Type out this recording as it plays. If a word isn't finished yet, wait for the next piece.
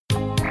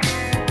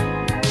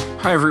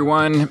Hi,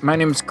 everyone. My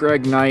name is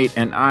Greg Knight,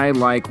 and I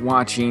like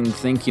watching,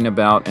 thinking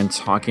about, and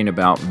talking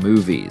about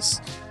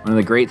movies. One of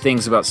the great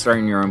things about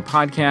starting your own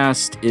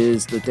podcast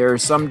is that there are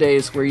some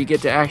days where you get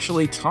to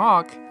actually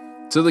talk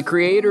to the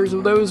creators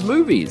of those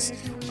movies.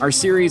 Our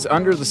series,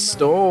 Under the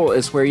Stole,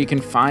 is where you can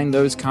find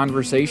those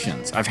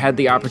conversations. I've had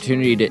the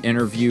opportunity to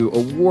interview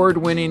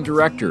award-winning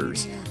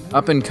directors,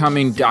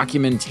 up-and-coming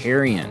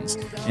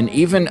documentarians, and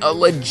even a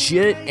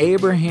legit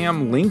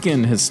Abraham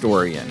Lincoln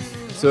historian.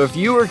 So if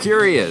you are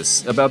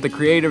curious about the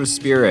creative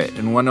spirit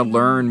and want to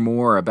learn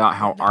more about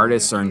how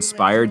artists are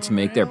inspired to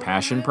make their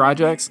passion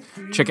projects,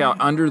 check out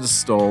Under the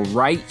Stole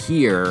right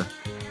here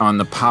on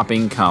the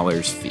Popping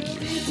Collars feed.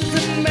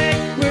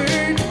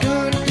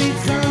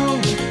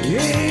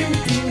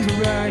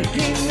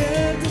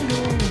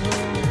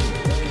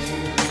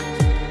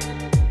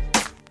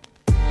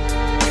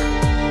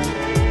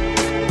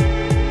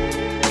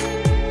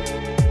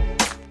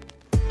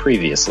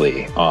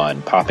 Previously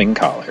on Popping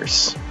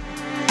Collars.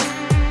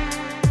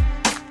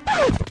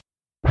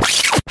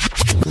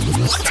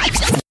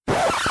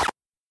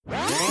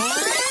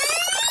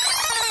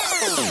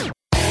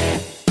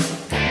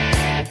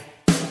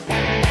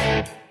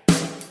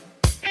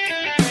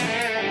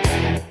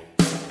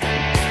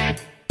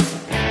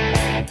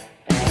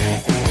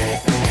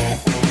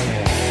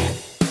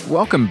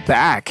 Welcome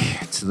back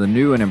to the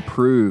new and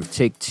improved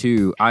Take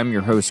Two. I'm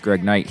your host,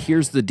 Greg Knight.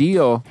 Here's the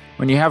deal.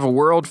 When you have a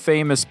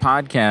world-famous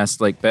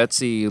podcast like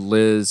Betsy,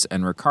 Liz,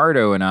 and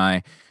Ricardo and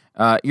I,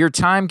 your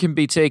time can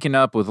be taken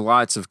up with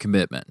lots of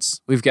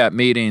commitments. We've got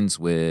meetings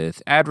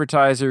with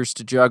advertisers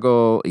to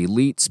juggle,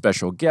 elite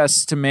special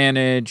guests to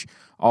manage,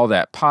 all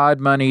that pod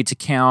money to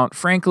count.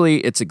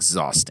 Frankly, it's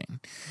exhausting.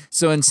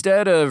 So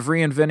instead of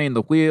reinventing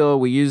the wheel,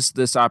 we use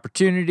this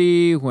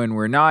opportunity when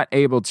we're not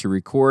able to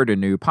record a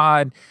new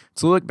pod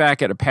to look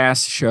back at a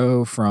past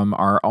show from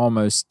our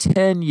almost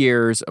 10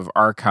 years of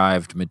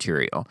archived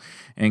material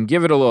and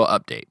give it a little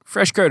update.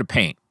 Fresh coat of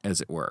paint,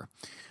 as it were.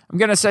 I'm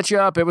going to set you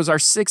up. It was our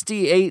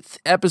 68th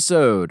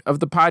episode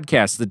of the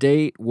podcast. The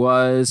date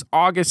was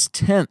August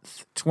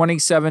 10th,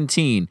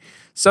 2017.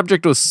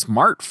 Subject was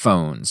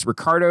smartphones.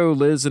 Ricardo,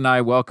 Liz, and I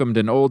welcomed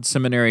an old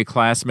seminary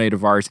classmate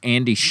of ours,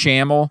 Andy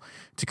Schammel,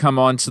 to come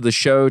on to the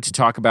show to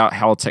talk about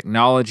how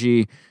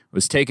technology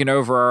was taking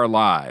over our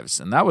lives.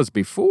 And that was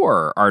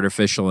before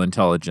artificial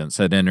intelligence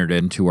had entered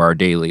into our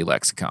daily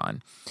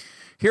lexicon.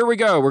 Here we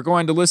go. We're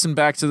going to listen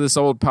back to this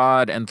old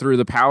pod and through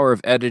the power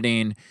of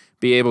editing,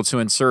 be able to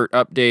insert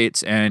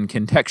updates and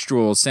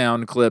contextual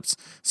sound clips.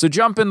 So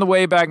jump in the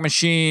Wayback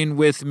Machine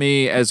with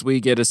me as we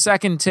get a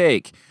second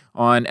take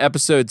on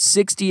episode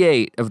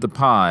 68 of the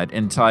pod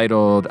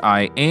entitled,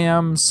 I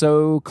Am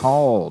So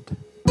Called.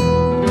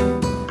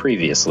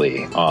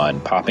 Previously on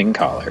Popping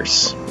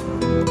Collars.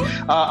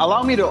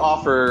 Allow me to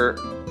offer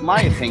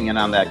my opinion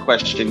on that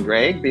question,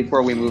 Greg,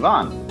 before we move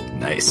on.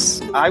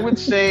 Nice. I would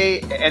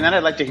say, and then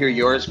I'd like to hear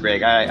yours,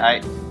 Greg.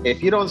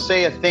 If you don't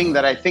say a thing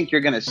that I think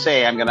you're going to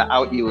say, I'm going to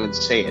out you and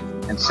say it,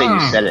 and say you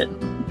said it.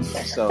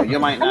 So you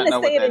might not know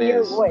what that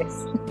is. I'm going to say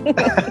it in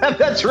your voice.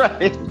 That's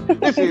right.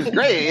 This is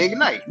Greg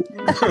Knight.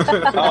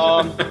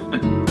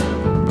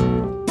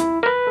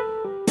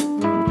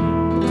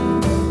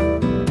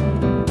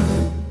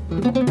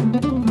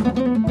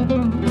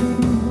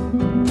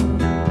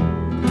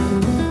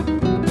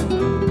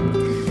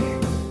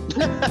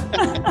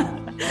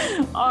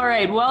 All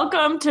right,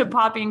 welcome to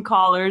Popping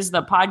Collars,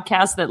 the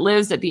podcast that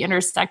lives at the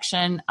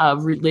intersection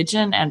of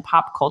religion and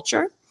pop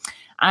culture.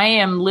 I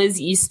am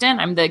Liz Easton.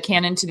 I'm the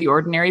canon to the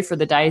ordinary for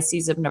the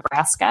Diocese of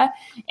Nebraska,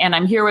 and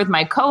I'm here with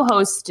my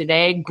co-host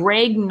today,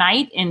 Greg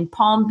Knight in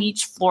Palm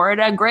Beach,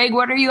 Florida. Greg,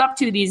 what are you up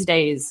to these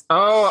days?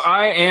 Oh,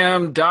 I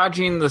am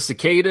dodging the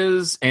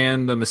cicadas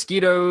and the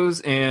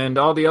mosquitoes and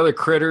all the other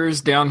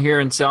critters down here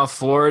in South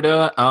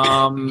Florida.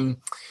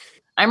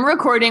 I'm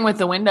recording with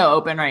the window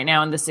open right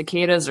now, and the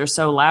cicadas are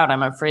so loud,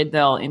 I'm afraid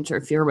they'll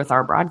interfere with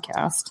our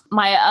broadcast.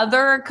 My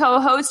other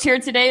co-host here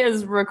today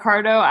is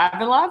Ricardo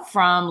Avila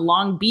from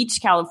Long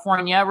Beach,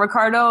 California.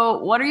 Ricardo,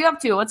 what are you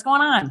up to? What's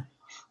going on?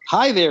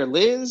 Hi there,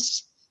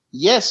 Liz.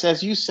 Yes,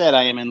 as you said,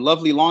 I am in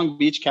lovely Long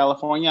Beach,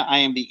 California. I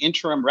am the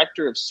interim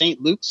rector of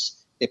St.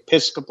 Luke's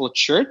Episcopal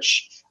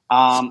Church.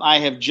 I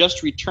have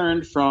just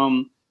returned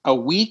from a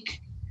week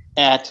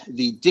at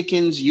the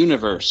Dickens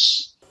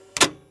Universe.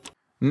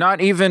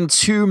 Not even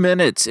 2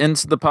 minutes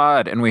into the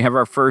pod, and we have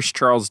our first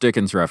Charles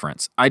Dickens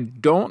reference. I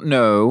don't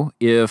know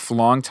if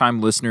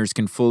longtime listeners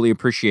can fully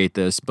appreciate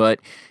this, but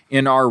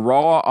in our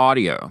raw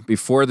audio,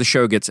 before the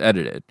show gets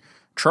edited,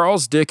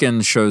 Charles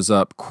Dickens shows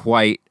up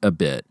quite a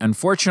bit.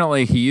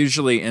 Unfortunately, he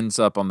usually ends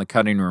up on the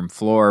cutting room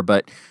floor,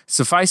 but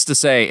suffice to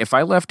say, if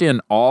I left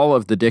in all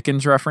of the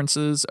Dickens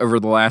references over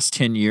the last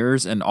 10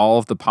 years and all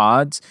of the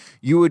pods,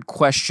 you would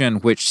question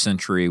which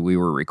century we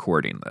were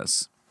recording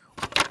this.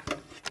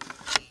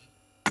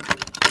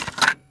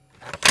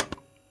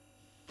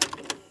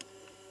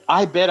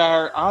 I bet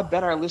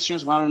our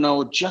listeners want to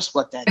know just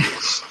what that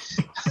is.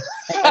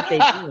 They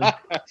do.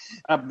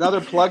 Another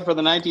plug for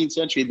the 19th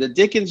century. The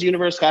Dickens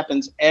Universe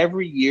happens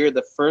every year,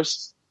 the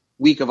first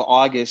week of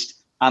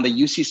August. on the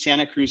UC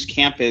Santa Cruz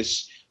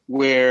campus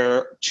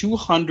where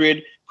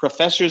 200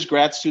 professors,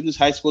 grad students,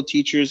 high school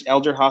teachers,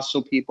 elder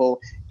hostel people,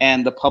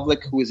 and the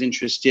public who is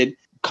interested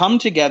come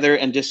together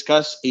and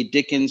discuss a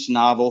Dickens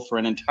novel for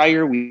an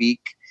entire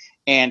week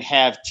and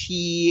have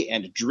tea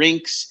and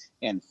drinks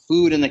and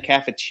food in the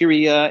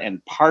cafeteria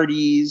and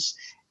parties.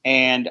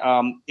 And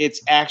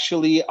it's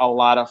actually a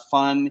lot of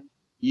fun.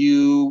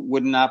 You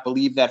would not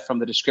believe that from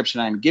the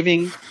description I'm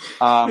giving,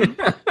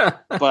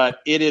 but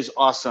it is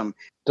awesome.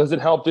 Does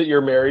it help that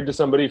you're married to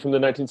somebody from the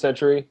 19th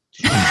century?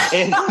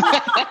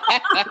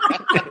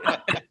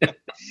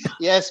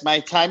 Yes, my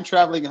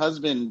time-traveling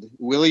husband,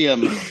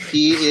 William,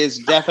 he is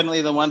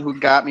definitely the one who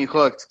got me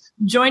hooked.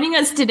 Joining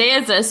us today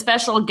as a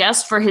special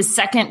guest for his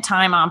second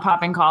time on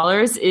Popping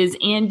Collars is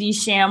Andy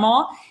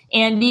Schammel.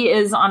 Andy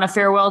is on a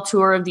farewell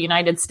tour of the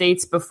United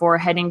States before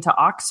heading to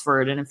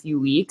Oxford in a few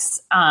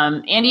weeks.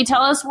 Andy,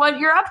 tell us what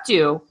you're up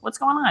to. What's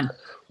going on?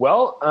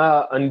 Well,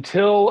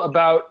 until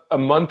about a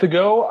month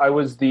ago, I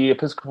was the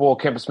Episcopal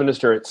campus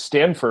minister at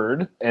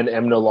Stanford and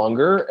am no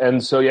longer.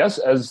 And so, yes,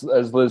 as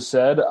Liz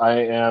said, I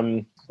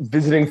am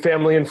visiting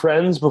family and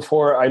friends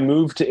before I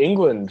move to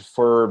England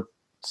for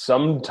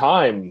some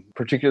time,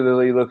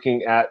 particularly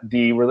looking at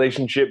the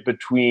relationship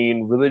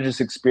between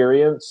religious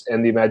experience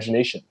and the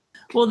imagination.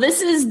 Well,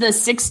 this is the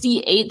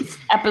 68th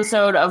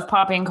episode of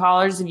Popping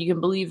Collars, if you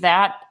can believe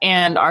that.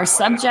 And our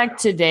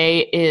subject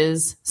today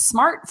is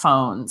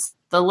smartphones,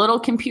 the little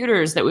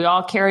computers that we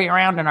all carry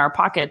around in our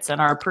pockets and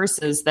our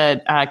purses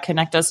that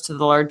connect us to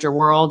the larger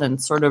world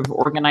and sort of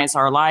organize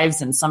our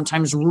lives and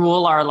sometimes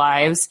rule our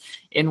lives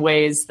in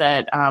ways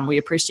that we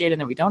appreciate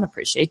and that we don't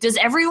appreciate. Does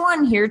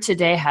everyone here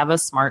today have a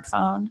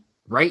smartphone?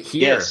 Right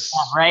here. Yes.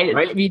 Yeah,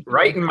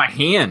 right in my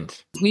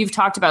hand. We've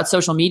talked about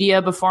social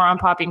media before on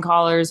Popping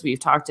Collars. We've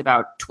talked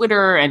about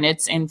Twitter and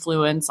its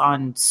influence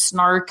on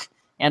snark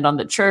and on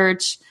the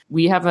church.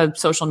 We have a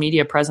social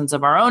media presence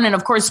of our own. And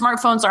of course,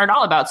 smartphones aren't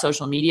all about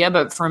social media,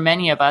 but for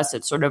many of us,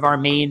 it's sort of our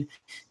main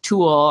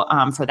tool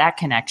for that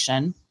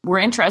connection. We're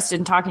interested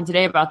in talking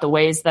today about the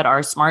ways that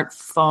our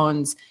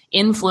smartphones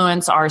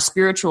influence our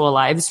spiritual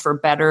lives for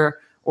better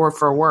or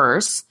for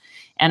worse.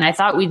 And I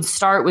thought we'd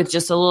start with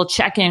just a little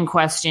check-in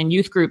question,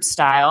 youth group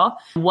style.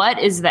 What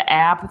is the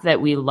app that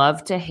we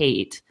love to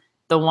hate?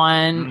 The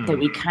one that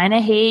we kind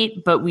of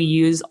hate, but we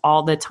use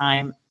all the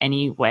time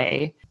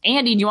anyway.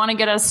 Andy, do you want to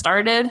get us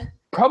started?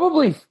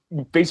 Probably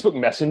Facebook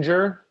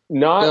Messenger.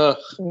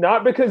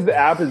 Not because the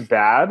app is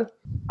bad.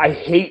 I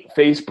hate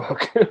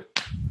Facebook.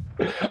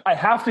 I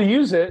have to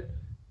use it.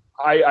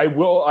 I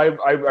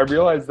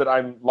realize that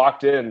I'm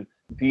locked in.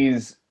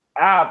 These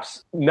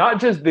apps,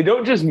 they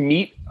don't just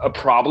meet a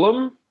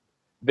problem,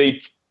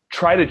 they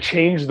try to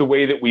change the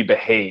way that we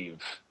behave.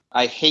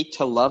 I hate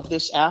to love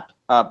this app,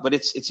 but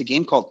it's a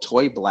game called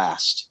Toy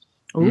Blast.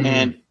 Ooh.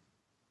 And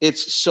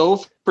it's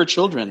so for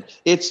children.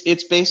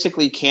 It's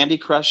basically Candy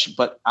Crush,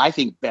 but I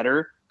think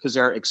better because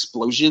there are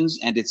explosions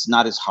and it's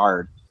not as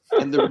hard.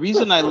 And the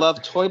reason I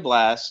love Toy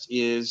Blast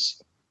is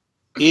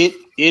it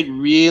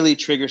really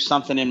triggers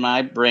something in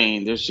my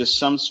brain. There's just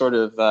some sort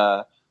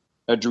of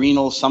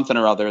adrenal something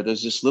or other.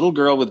 There's this little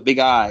girl with big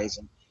eyes,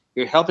 and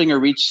you're helping her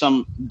reach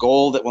some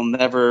goal that will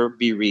never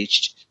be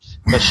reached.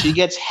 But she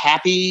gets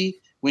happy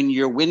when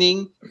you're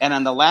winning, and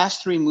on the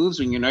last three moves,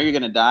 when you know you're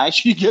going to die,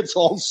 she gets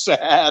all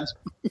sad.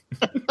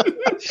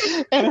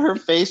 And her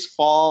face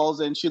falls,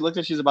 and she looks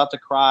like she's about to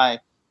cry.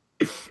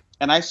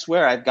 And I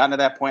swear, I've gotten to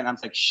that point, and I'm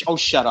like, oh,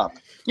 shut up.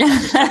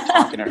 Stop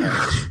talking to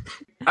her.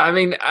 I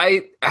mean,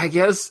 I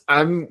guess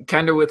I'm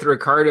kind of with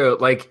Ricardo.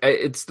 Like,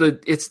 it's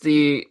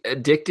the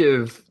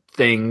addictive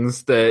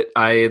things that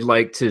I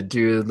like to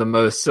do the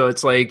most. So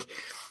it's like,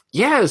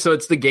 yeah, so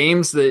it's the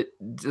games that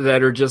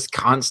are just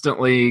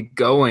constantly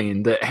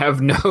going, that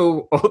have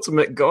no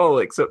ultimate goal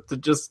except to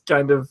just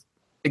kind of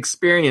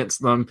experience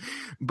them.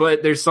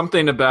 But there's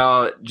something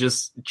about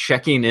just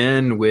checking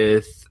in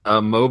with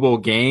a mobile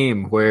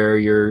game where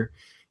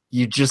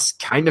you just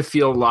kind of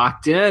feel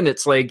locked in.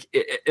 It's like,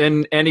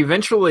 and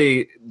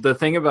eventually the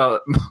thing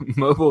about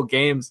mobile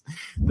games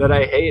that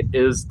I hate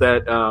is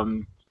that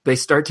they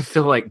start to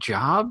feel like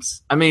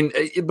jobs. I mean,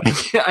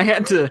 I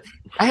had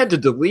to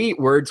delete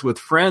Words with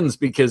Friends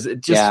because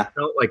it just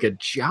felt like a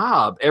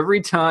job.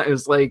 Every time it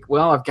was like,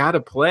 well, I've got to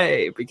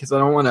play because I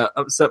don't want to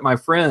upset my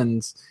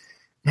friends.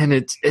 And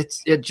it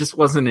just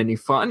wasn't any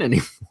fun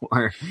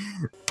anymore.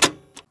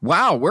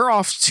 Wow, we're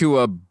off to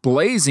a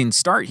blazing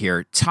start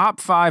here. Top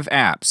 5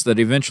 apps that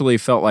eventually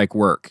felt like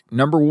work.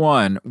 Number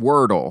 1,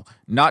 Wordle.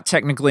 Not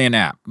technically an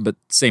app, but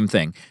same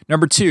thing.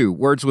 Number 2,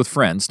 Words with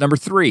Friends. Number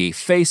 3,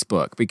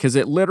 Facebook, because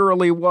it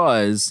literally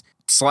was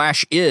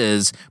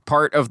 /is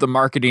part of the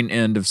marketing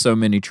end of so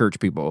many church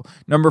people.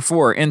 Number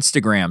 4,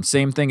 Instagram.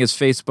 Same thing as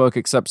Facebook,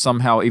 except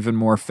somehow even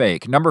more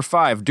fake. Number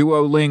 5,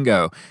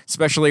 Duolingo,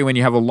 especially when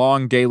you have a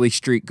long daily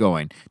streak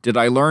going. Did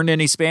I learn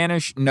any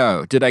Spanish?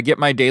 No. Did I get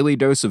my daily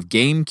dose of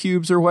game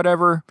cubes or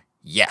whatever?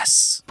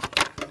 Yes.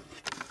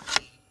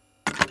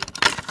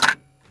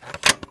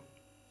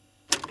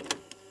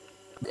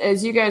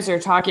 As you guys are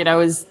talking,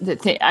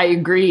 I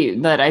agree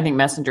that I think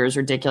Messenger is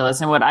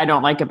ridiculous. And what I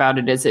don't like about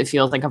it is it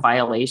feels like a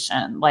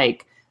violation.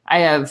 Like, I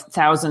have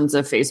thousands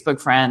of Facebook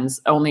friends.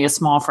 Only a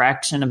small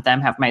fraction of them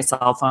have my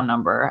cell phone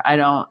number. I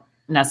don't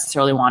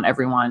necessarily want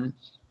everyone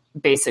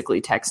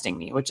basically texting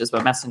me, which is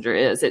what Messenger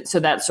is. So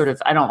that's sort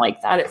of, I don't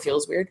like that. It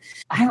feels weird.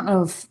 I don't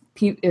know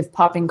if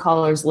Popping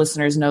Collars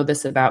listeners know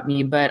this about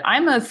me, but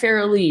I'm a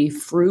fairly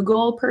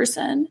frugal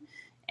person.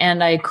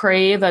 And I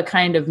crave a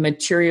kind of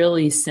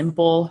materially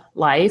simple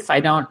life. I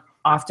don't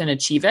often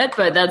achieve it,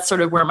 but that's sort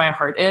of where my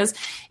heart is.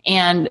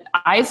 And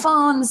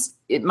iPhones,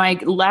 my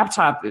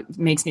laptop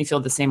makes me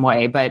feel the same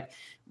way. But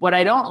what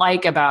I don't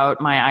like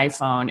about my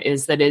iPhone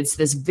is that it's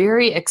this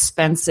very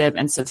expensive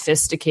and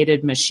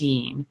sophisticated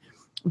machine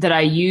that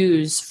I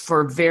use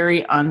for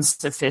very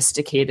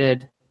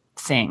unsophisticated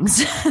things.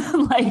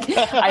 Like,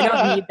 I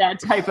don't need that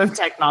type of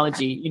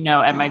technology,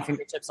 at my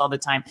fingertips all the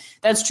time.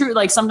 That's true.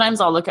 Like, sometimes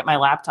I'll look at my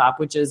laptop,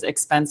 which is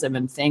expensive,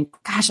 and think,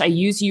 gosh, I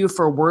use you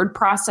for word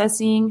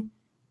processing,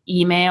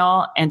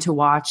 email, and to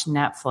watch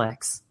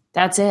Netflix.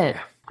 That's it.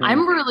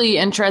 I'm really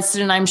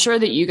interested, and I'm sure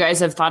that you guys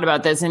have thought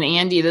about this. And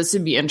Andy, this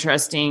would be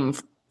interesting,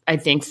 I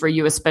think, for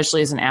you,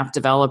 especially as an app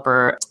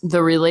developer,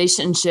 the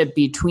relationship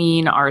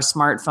between our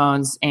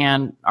smartphones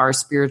and our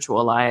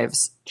spiritual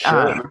lives.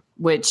 Sure.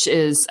 Which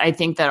is, I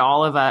think that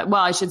all of us,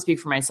 well, I should speak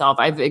for myself.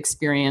 I've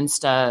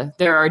experienced,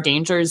 there are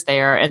dangers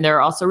there, and there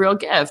are also real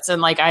gifts.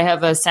 And like, I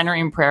have a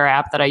centering prayer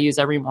app that I use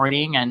every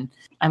morning, and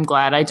I'm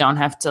glad I don't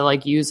have to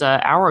like use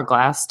a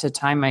hourglass to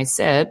time my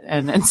sit,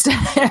 and instead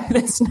have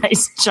this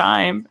nice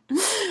chime.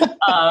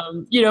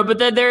 But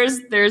then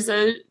there's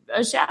a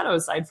shadow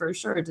side for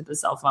sure to the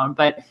cell phone.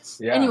 But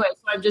anyway,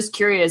 so I'm just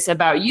curious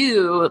about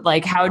you.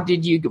 Like, how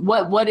did you,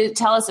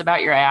 tell us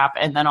about your app,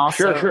 and then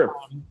also Sure.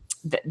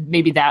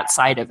 Maybe that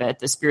side of it,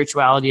 the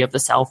spirituality of the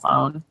cell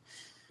phone.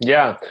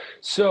 Yeah.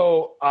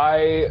 So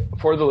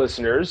for the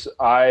listeners,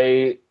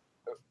 I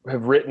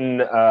have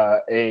written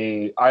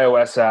a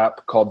iOS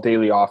app called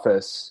Daily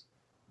Office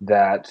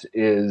that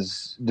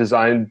is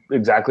designed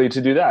exactly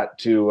to do that,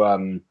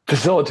 to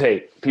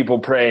facilitate people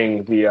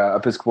praying the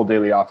Episcopal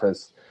Daily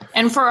Office.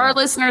 And for our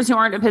listeners who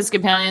aren't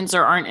Episcopalians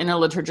or aren't in a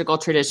liturgical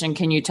tradition,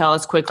 can you tell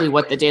us quickly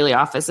what the Daily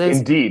Office is?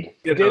 Indeed.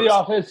 The Daily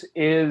Office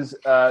is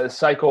a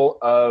cycle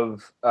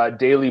of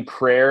daily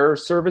prayer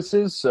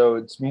services. So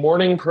it's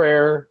morning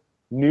prayer,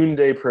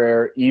 noonday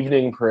prayer,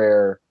 evening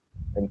prayer,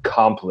 and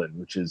Compline,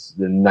 which is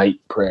the night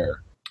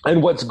prayer.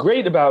 And what's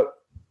great about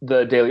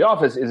the Daily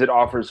Office is it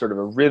offers sort of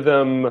a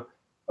rhythm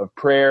of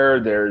prayer.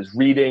 There's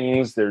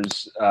readings,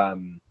 there's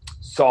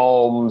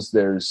psalms,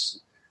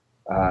 there's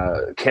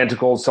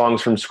canticles,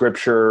 songs from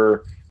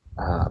Scripture.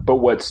 But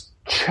what's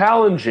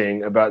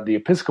challenging about the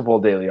Episcopal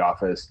Daily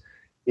Office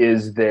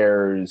is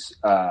there's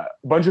a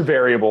bunch of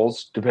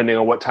variables depending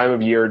on what time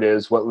of year it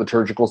is, what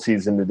liturgical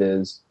season it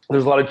is.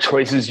 There's a lot of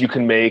choices you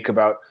can make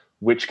about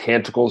which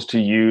canticles to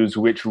use,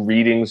 which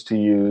readings to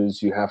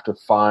use. You have to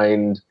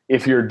find,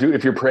 if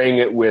you're praying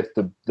it with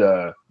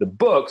the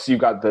books, you've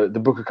got the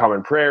Book of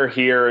Common Prayer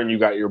here, and you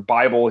got your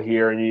Bible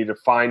here, and you need to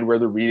find where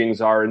the readings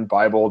are in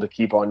Bible to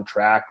keep on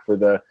track for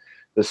the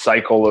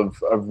cycle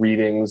of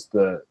readings,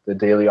 the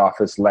Daily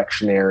Office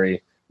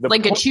lectionary.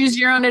 A choose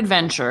your own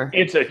adventure.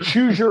 It's a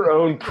choose your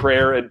own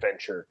prayer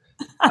adventure.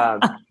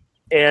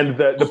 And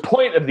the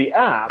point of the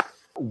app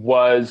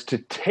was to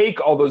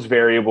take all those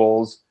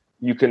variables.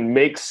 You can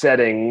make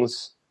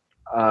settings,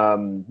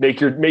 make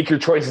your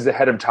choices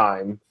ahead of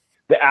time.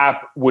 The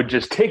app would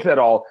just take that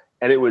all,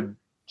 and it would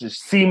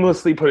just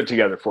seamlessly put it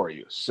together for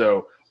you.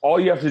 So all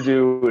you have to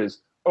do is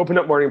open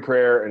up morning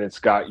prayer, and it's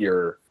got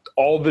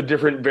all the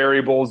different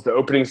variables, the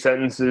opening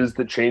sentences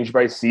that change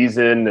by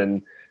season,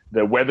 and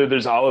whether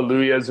there's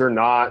alleluias or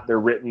not, they're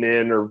written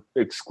in or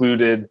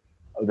excluded.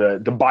 The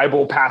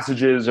Bible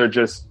passages are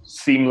just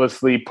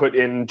seamlessly put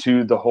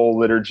into the whole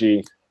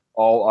liturgy,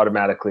 all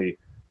automatically.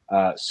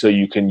 So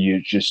you can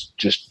just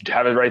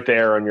have it right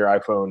there on your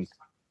iPhone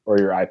or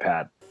your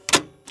iPad.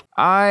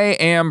 I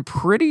am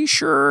pretty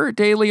sure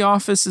Daily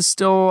Office is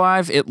still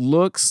alive. It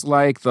looks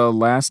like the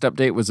last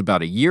update was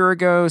about a year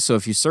ago. So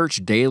if you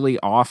search Daily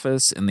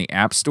Office in the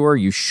App Store,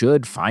 you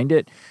should find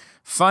it.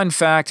 Fun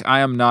fact, I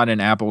am not an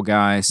Apple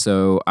guy,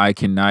 so I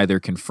can neither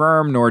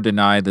confirm nor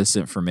deny this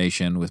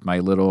information with my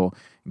little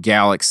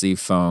Galaxy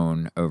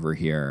phone over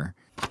here.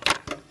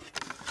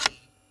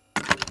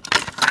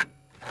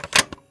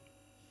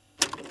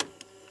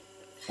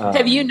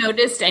 Have you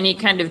noticed any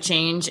kind of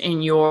change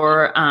in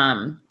your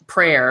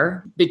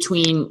prayer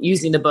between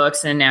using the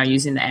books and now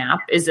using the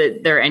app? Is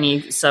there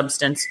any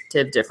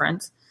substantive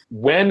difference?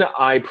 When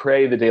I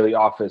pray the Daily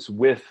Office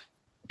with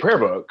prayer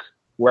book,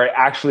 where I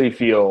actually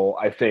feel,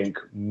 I think,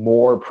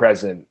 more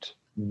present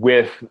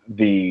with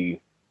the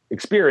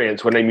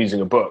experience when I'm using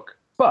a book.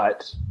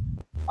 But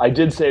I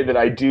did say that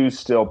I do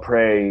still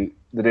pray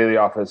the Daily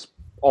Office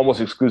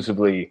almost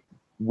exclusively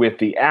with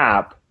the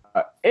app.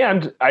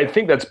 And I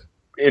think that's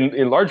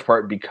in large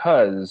part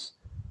because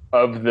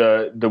of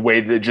the way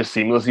that it just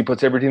seamlessly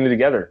puts everything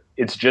together.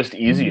 It's just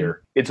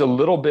easier. It's a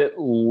little bit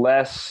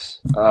less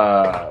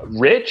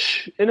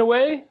rich in a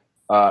way.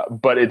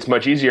 but it's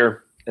much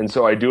easier, and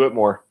so I do it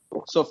more.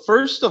 So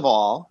first of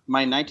all,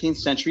 my 19th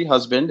century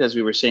husband, as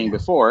we were saying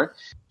before,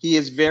 he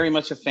is very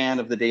much a fan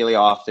of the daily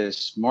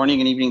office,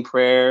 morning and evening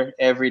prayer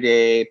every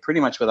day,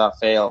 pretty much without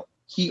fail.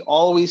 He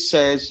always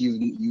says, you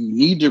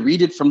need to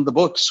read it from the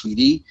book,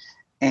 sweetie.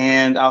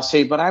 And I'll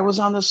say, but I was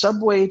on the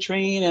subway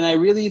train and I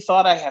really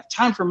thought I have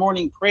time for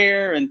morning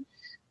prayer. And,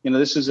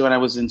 this is when I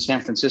was in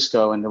San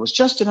Francisco and there was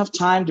just enough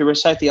time to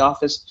recite the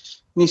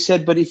office. And he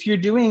said, but if you're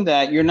doing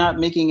that, you're not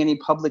making any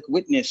public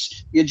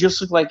witness. You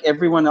just look like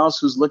everyone else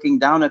who's looking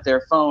down at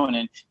their phone.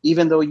 And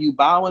even though you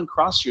bow and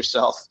cross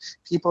yourself,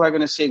 people are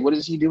going to say, what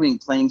is he doing?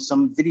 Playing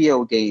some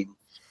video game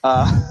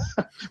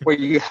where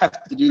you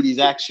have to do these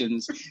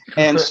actions.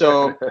 And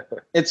so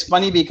it's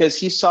funny because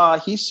he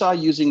saw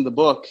using the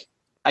book,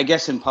 I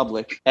guess, in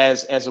public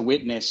as a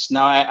witness.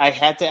 Now, I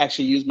had to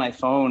actually use my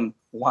phone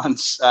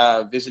once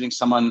visiting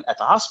someone at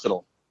the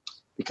hospital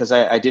because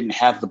I didn't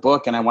have the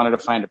book and I wanted to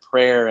find a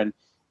prayer. And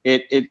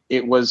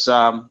it was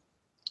the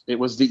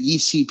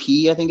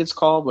ECP, I think it's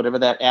called, whatever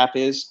that app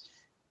is.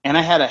 And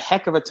I had a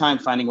heck of a time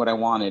finding what I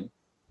wanted.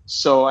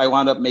 So I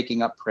wound up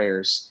making up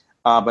prayers.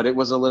 But it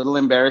was a little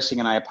embarrassing,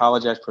 and I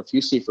apologize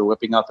profusely for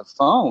whipping out the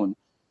phone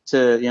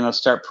to,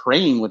 start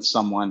praying with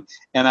someone.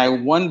 And I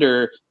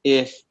wonder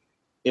if,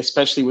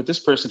 especially with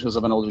this person who's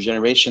of an older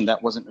generation,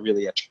 that wasn't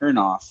really a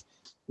turnoff.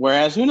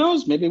 Whereas, who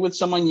knows, maybe with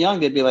someone young,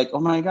 they'd be like, oh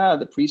my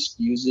God, the priest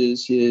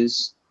uses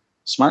his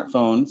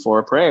smartphone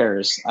for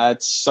prayers.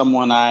 That's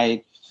someone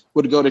I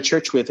would go to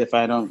church with if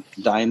I don't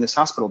die in this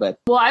hospital bed.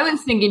 Well, I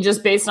was thinking,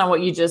 just based on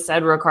what you just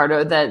said,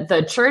 Ricardo, that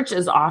the church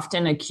is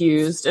often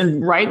accused,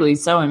 and rightly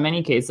so in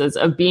many cases,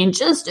 of being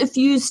just a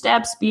few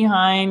steps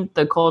behind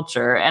the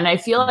culture. And I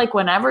feel like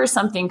whenever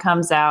something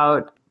comes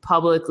out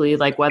publicly,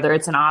 like whether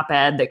it's an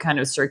op-ed that kind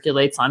of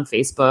circulates on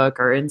Facebook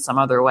or in some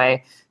other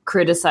way,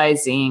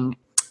 criticizing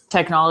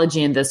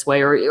technology in this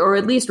way, or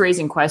at least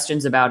raising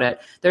questions about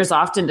it, there's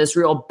often this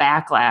real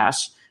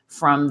backlash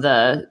from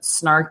the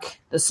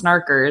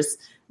snarkers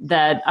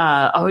that,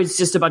 it's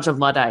just a bunch of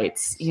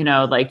Luddites,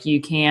 like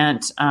you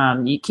can't,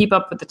 you keep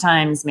up with the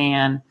times,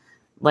 man,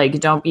 like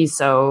don't be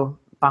so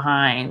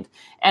behind.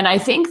 And I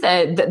think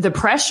that the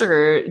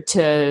pressure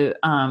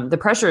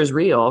is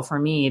real for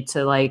me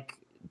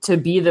to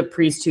be the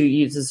priest who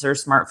uses their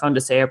smartphone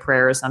to say a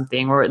prayer or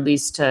something, or at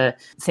least to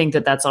think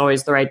that that's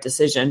always the right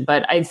decision.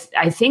 But I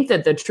think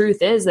that the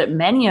truth is that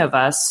many of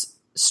us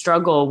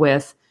struggle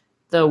with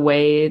the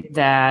way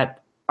that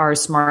our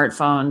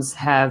smartphones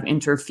have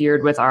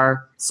interfered with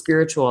our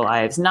spiritual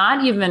lives,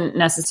 not even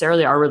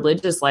necessarily our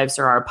religious lives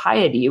or our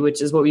piety,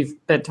 which is what we've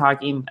been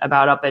talking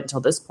about up until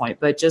this point,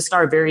 but just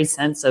our very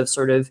sense of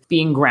sort of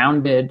being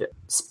grounded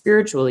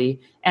spiritually.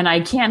 And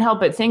I can't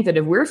help but think that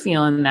if we're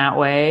feeling that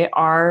way,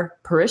 our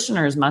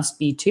parishioners must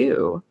be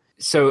too.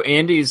 So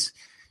Andy's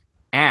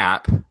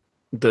app,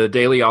 the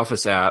Daily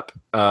Office app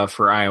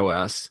for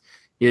iOS,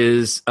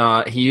 is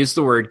he used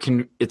the word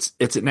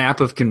it's an app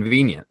of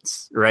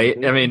convenience, right?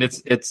 Mm-hmm. I mean,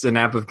 it's an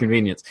app of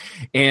convenience,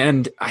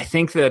 and I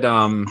think that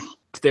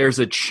there's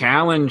a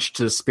challenge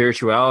to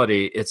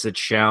spirituality. It's a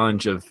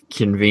challenge of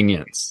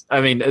convenience. I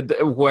mean,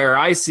 where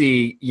I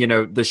see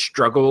the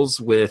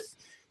struggles with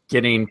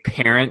getting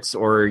parents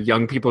or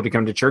young people to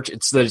come to church,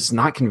 it's that it's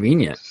not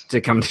convenient to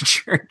come to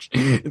church.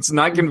 It's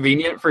not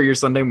convenient for your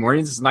Sunday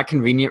mornings. It's not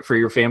convenient for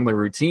your family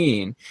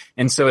routine,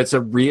 and so it's a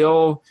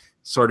real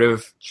sort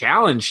of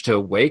challenge to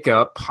wake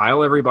up,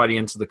 pile everybody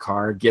into the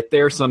car, get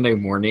there Sunday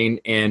morning,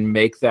 and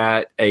make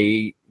that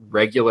a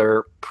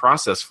regular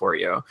process for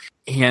you.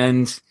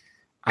 And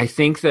I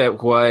think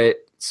that what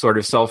sort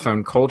of cell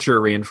phone culture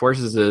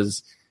reinforces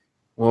is,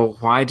 well,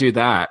 why do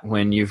that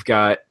when you've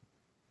got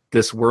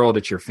this world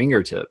at your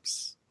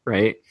fingertips,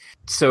 right?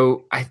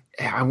 So I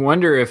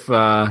wonder if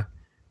we're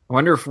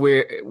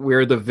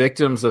the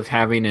victims of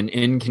having an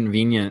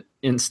inconvenient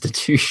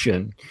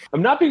institution.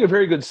 I'm not being a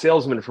very good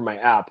salesman for my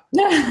app,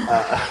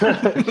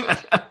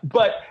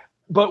 but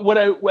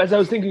as I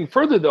was thinking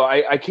further, though,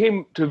 I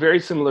came to a very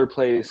similar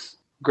place,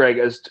 Greg,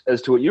 as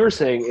to what you were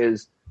saying,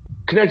 is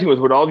connecting with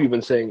what all of you have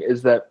been saying,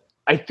 is that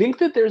I think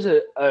that there's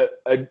a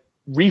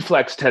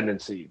reflex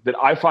tendency that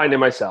I find in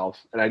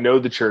myself, and I know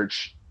the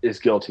church is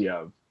guilty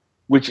of,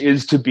 which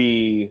is to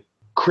be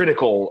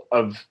critical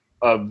of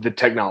the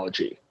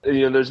technology.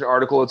 There's an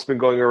article that's been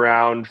going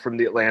around from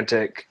The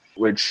Atlantic,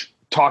 which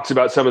talks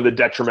about some of the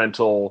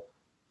detrimental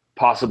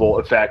possible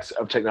effects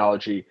of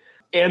technology.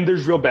 And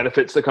there's real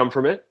benefits that come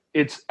from it.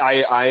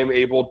 I'm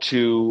able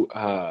to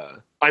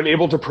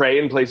pray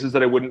in places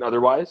that I wouldn't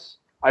otherwise.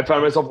 I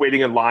found myself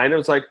waiting in line. I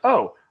was like,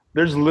 oh,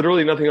 there's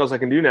literally nothing else I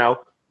can do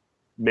now.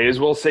 May as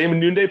well say a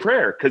noonday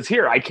prayer, because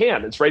here I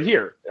can. It's right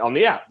here on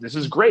the app. This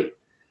is great.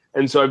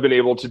 And so I've been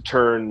able to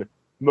turn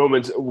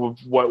moments of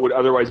what would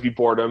otherwise be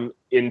boredom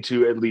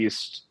into at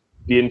least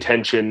the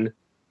intention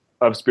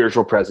of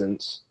spiritual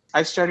presence.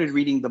 I started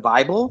reading the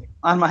Bible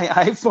on my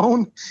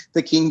iPhone,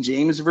 the King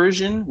James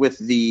Version, with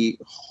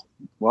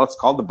it's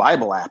called the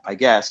Bible app, I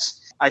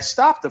guess. I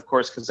stopped, of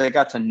course, because I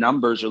got to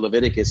Numbers or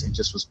Leviticus and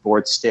just was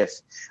bored stiff.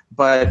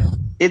 But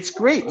it's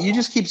great. You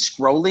just keep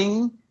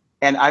scrolling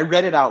And I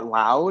read it out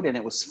loud, and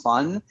it was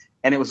fun.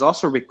 And it was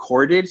also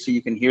recorded, so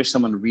you can hear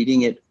someone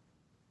reading it,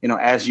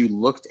 as you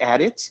looked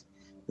at it.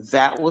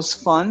 That was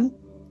fun.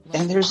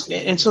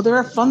 And so there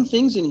are fun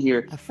things in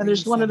here. And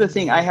there's one other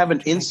thing. I have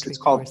it's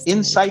called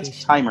Insight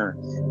Timer.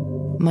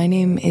 My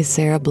name is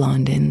Sarah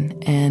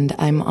Blondin, and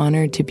I'm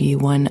honored to be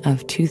one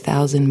of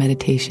 2,000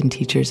 meditation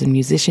teachers and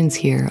musicians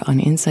here on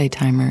Insight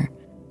Timer,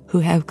 who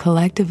have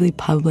collectively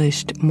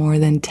published more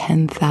than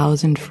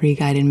 10,000 free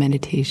guided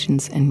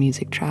meditations and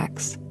music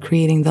tracks,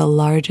 creating the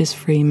largest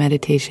free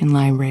meditation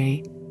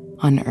library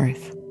on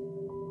Earth.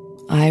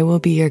 I will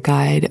be your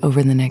guide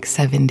over the next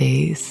 7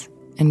 days,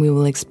 and we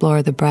will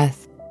explore the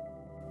breath,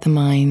 the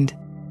mind,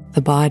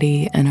 the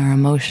body, and our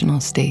emotional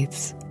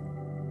states.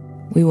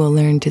 We will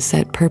learn to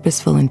set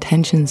purposeful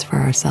intentions for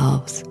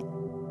ourselves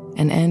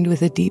and end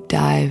with a deep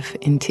dive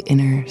into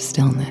inner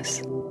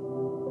stillness.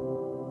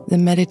 The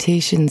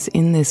meditations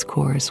in this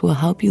course will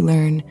help you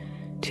learn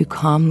to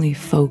calmly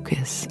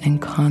focus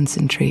and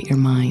concentrate your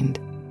mind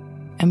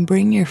and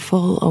bring your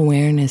full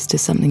awareness to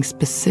something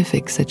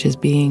specific, such as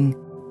being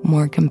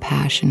more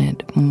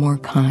compassionate, more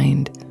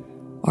kind,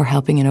 or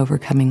helping in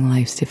overcoming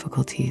life's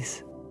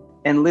difficulties.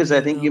 And Liz, I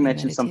think you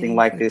mentioned something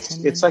like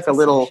this. It's like a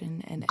little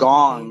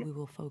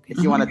gong. If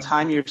you want to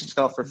time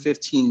yourself for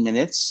 15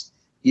 minutes,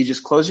 you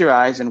just close your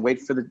eyes and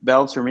wait for the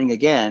bell to ring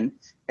again.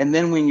 And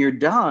then when you're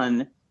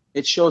done,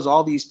 it shows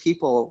all these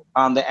people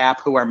on the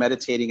app who are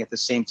meditating at the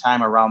same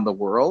time around the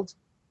world.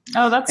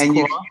 Oh, that's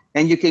cool.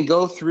 And you can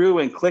go through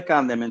and click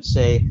on them and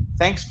say,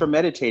 thanks for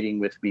meditating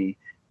with me.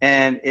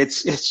 And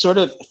it's sort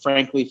of,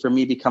 frankly, for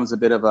me, becomes a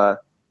bit of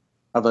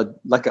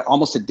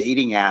almost a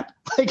dating app.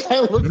 Like I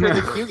look for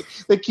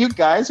the cute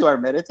guys who are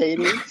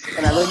meditating,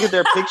 and I look at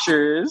their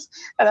pictures,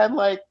 and I'm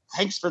like,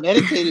 thanks for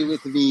meditating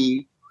with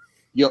me,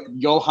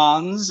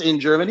 Johannes in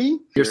Germany.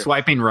 You're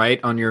swiping right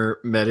on your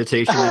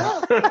meditation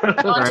app.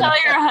 Don't tell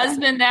your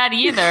husband that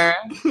either.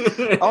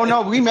 Oh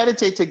no, we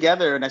meditate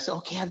together, and I said,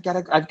 okay, I've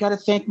got to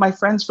thank my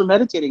friends for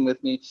meditating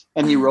with me.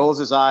 And he rolls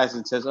his eyes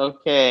and says,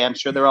 okay, I'm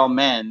sure they're all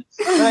men.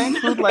 And I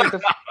include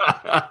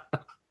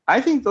I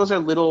think those are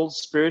little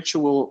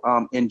spiritual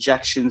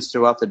injections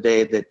throughout the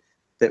day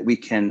that we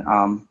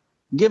can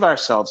give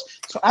ourselves.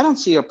 So I don't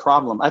see a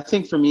problem. I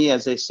think for me,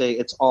 as they say,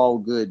 it's all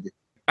good.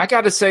 I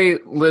got to say,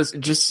 Liz,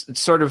 just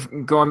sort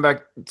of going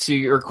back to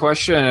your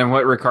question and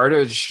what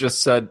Ricardo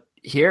just said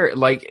here,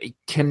 like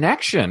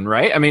connection,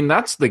 right? I mean,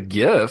 that's the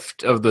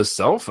gift of the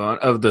cell phone,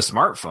 of the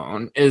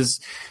smartphone, is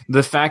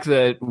the fact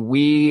that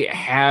we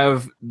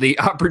have the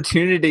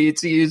opportunity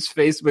to use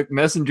Facebook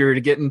Messenger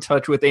to get in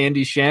touch with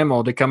Andy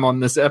Schammel to come on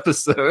this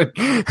episode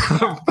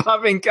of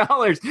Popping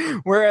Collars.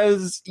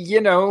 Whereas,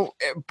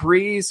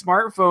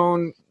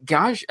 pre-smartphone,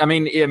 gosh, I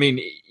mean,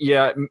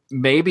 yeah,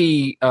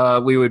 maybe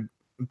we would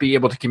be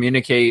able to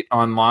communicate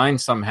online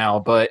somehow,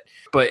 but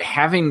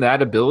having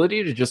that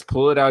ability to just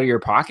pull it out of your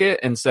pocket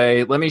and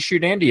say, let me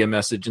shoot Andy a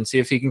message and see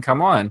if he can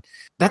come on.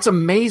 That's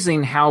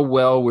amazing how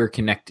well we're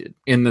connected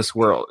in this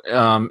world.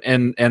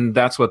 And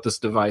that's what this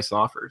device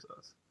offers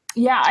us.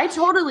 Yeah, I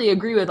totally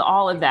agree with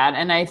all of that.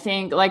 And I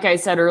think, like I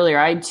said earlier,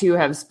 I too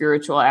have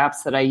spiritual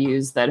apps that I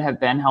use that have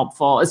been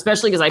helpful,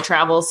 especially because I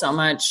travel so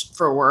much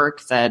for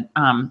work that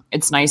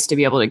it's nice to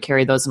be able to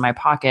carry those in my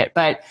pocket.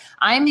 But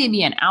I may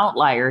be an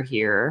outlier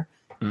here.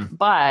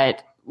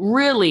 But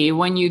really,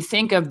 when you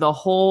think of the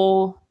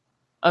whole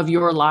of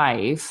your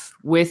life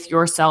with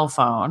your cell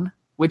phone,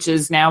 which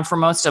is now for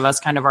most of us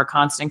kind of our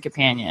constant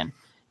companion,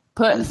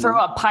 throw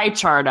a pie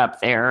chart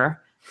up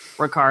there,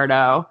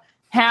 Ricardo.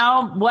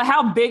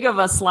 How big of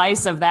a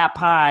slice of that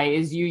pie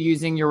is you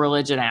using your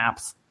religion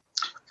apps?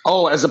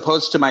 Oh, as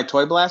opposed to my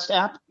Toy Blast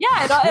app?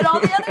 Yeah, and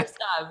all the other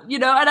stuff,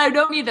 and I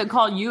don't need to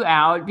call you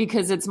out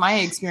because it's my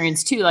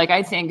experience too. Like,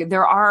 I think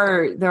there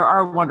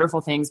are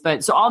wonderful things,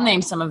 but so I'll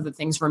name some of the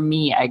things for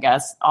me, I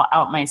guess,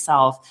 out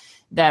myself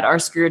that are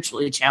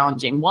spiritually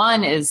challenging.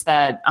 One is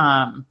that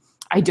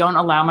I don't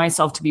allow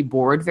myself to be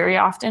bored very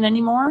often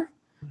anymore.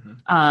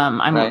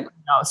 Right.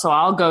 So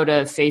I'll go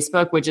to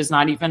Facebook, which is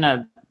not even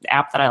a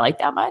app that I like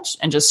that much,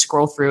 and just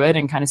scroll through it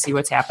and kind of see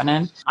what's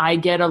happening. I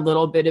get a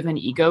little bit of an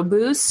ego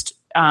boost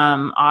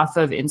off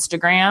of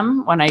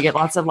Instagram when I get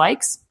lots of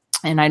likes,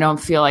 and I don't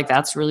feel like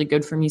that's really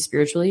good for me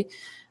spiritually.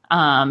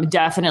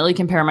 Definitely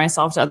compare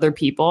myself to other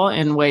people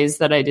in ways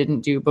that I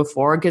didn't do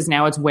before, because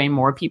now it's way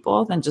more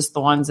people than just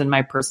the ones in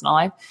my personal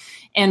life.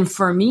 And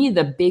for me,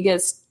 the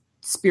biggest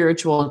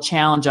spiritual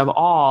challenge of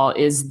all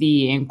is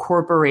the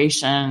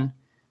incorporation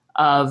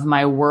of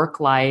my work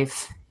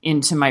life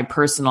into my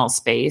personal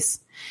space.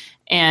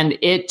 And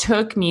it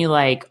took me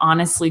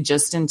honestly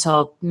just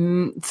until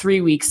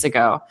 3 weeks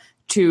ago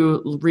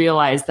to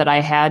realize that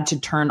I had to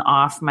turn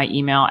off my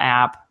email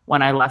app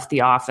when I left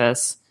the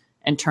office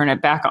and turn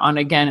it back on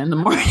again in the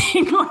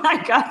morning when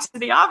I got to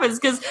the office.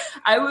 Because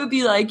I would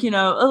be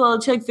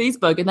I'll check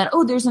Facebook, and then,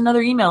 there's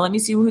another email. Let me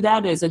see who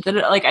that is. And then,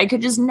 I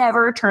could just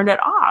never turn it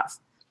off.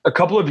 A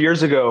couple of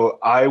years ago,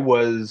 I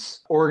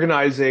was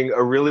organizing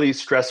a really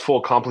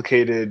stressful,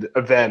 complicated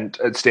event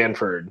at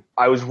Stanford.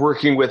 I was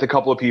working with a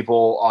couple of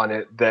people on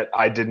it that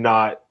I did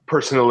not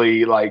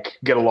personally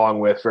get along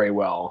with very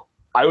well.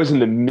 I was in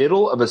the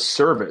middle of a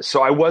service,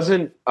 so I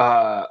wasn't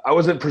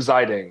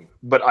presiding,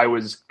 but I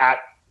was at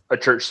a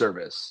church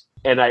service,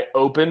 and I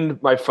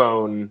opened my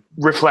phone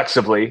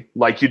reflexively,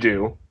 like you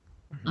do.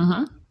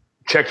 Mm-hmm.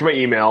 Checked my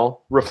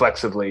email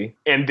reflexively,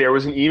 and there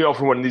was an email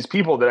from one of these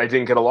people that I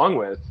didn't get along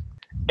with,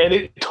 and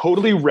it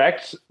totally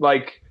wrecked.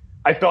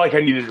 I felt like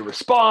I needed to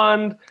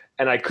respond,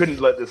 and I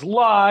couldn't let this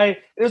lie.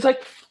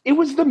 It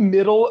was the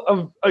middle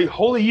of a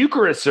Holy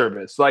Eucharist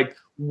service.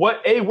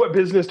 What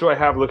business do I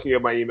have looking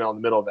at my email in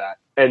the middle of that?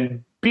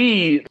 And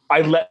B,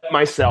 I let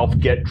myself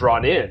get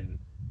drawn in.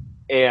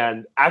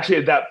 And actually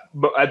at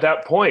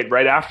that point,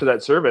 right after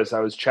that service,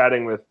 I was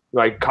chatting with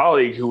my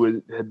colleague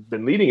who had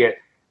been leading it.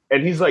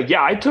 And he's like,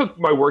 yeah, I took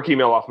my work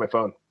email off my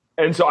phone.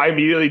 And so I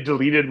immediately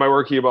deleted my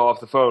work email off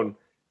the phone.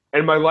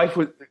 And my life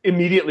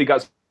immediately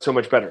got so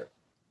much better.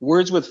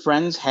 Words with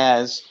Friends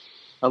has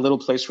a little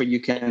place where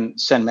you can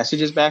send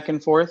messages back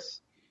and forth.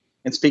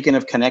 And speaking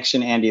of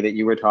connection, Andy, that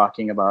you were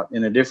talking about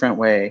in a different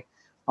way,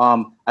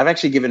 I've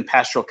actually given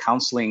pastoral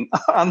counseling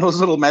on those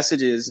little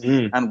messages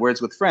on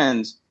Words with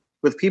Friends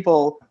with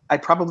people I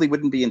probably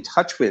wouldn't be in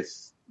touch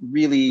with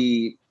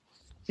really,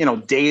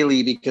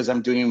 daily, because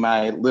I'm doing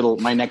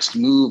my next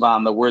move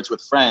on the Words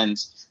with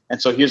Friends.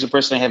 And so here's a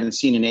person I haven't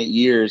seen in 8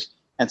 years.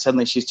 And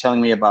suddenly she's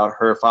telling me about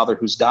her father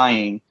who's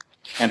dying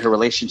and her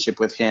relationship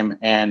with him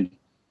and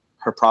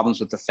her problems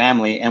with the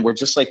family. And we're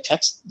just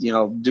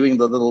doing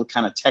the little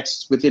kind of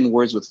texts within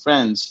Words with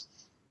Friends.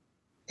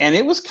 And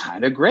it was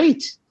kind of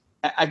great.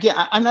 Again,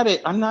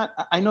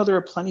 I know there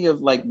are plenty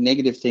of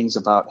negative things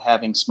about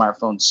having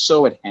smartphones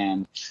so at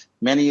hand.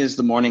 Many is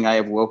the morning I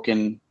have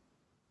woken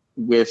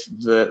with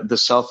the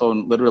cell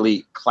phone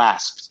literally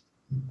clasped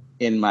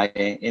in my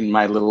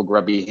little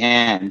grubby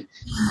hand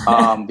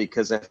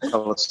because I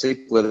fell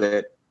asleep with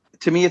it.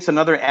 To me, it's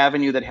another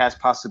avenue that has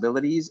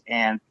possibilities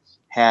and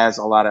has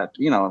a lot of,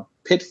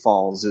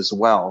 pitfalls as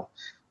well.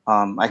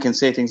 I can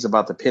say things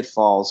about the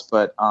pitfalls,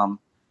 but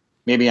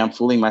maybe I'm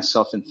fooling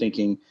myself in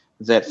thinking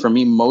that for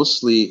me,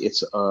 mostly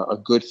it's a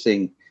good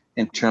thing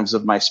in terms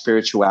of my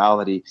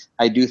spirituality.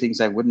 I do things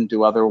I wouldn't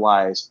do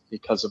otherwise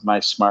because of my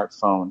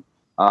smartphone,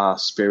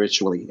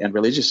 spiritually and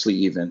religiously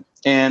even.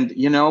 And,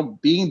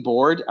 being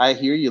bored, I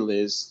hear you,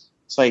 Liz.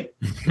 It's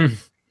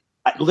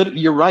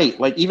you're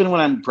right. Even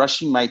when I'm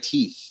brushing my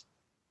teeth,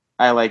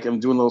 I'm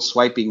doing a little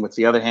swiping with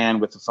the other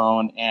hand with the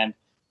phone. And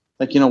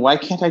why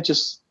can't I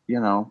just,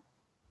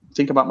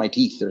 think about my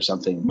teeth or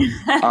something?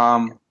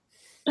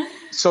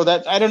 So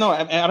that, I don't know.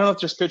 I don't know if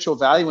there's spiritual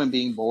value in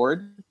being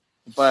bored,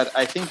 but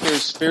I think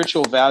there's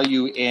spiritual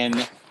value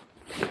in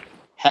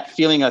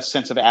feeling a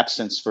sense of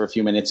absence for a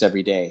few minutes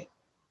every day.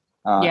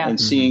 And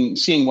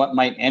seeing what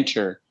might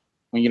enter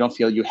when you don't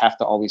feel you have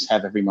to always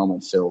have every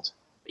moment filled.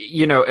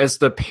 As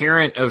the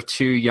parent of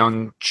 2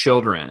 young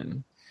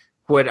children,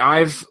 what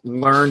I've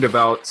learned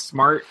about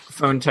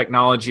smartphone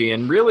technology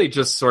and really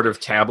just sort of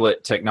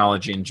tablet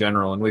technology in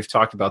general, and we've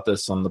talked about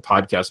this on the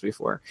podcast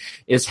before,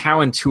 is how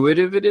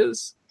intuitive it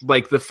is.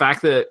 The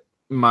fact that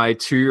my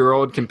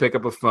 2-year-old can pick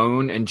up a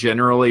phone and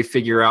generally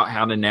figure out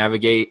how to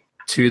navigate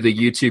to the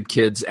YouTube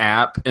Kids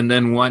app, and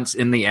then once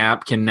in the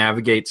app can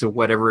navigate to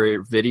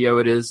whatever video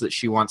it is that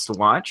she wants to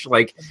watch.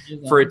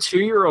 For a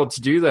 2-year-old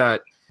to do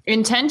that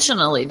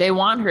intentionally, they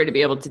want her to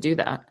be able to do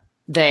that.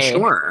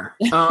 Sure.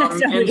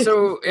 And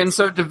so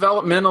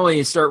developmentally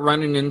you start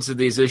running into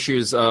these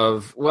issues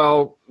of,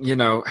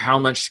 how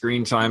much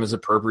screen time is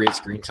appropriate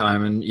screen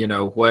time, and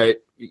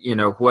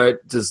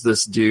what does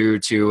this do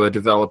to a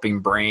developing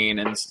brain,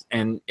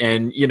 and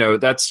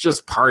that's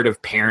just part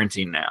of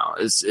parenting now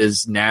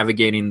is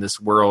navigating this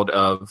world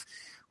of,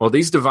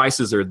 these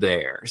devices are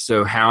there,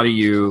 so how do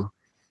you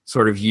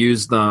sort of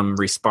use them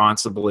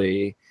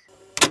responsibly?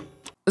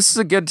 This is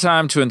a good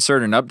time to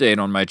insert an update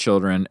on my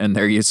children and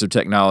their use of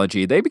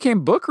technology. They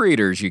became book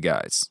readers, you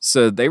guys.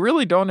 So they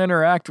really don't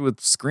interact with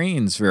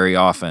screens very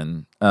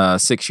often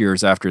 6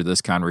 years after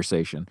this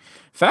conversation.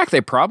 In fact,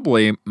 they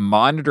probably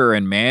monitor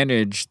and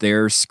manage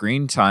their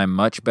screen time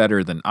much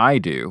better than I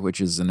do,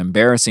 which is an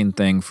embarrassing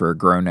thing for a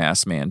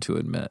grown-ass man to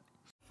admit.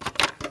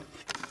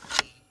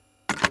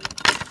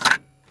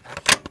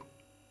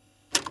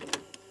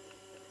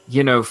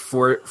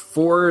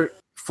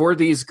 For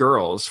these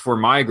girls, for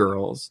my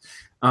girls,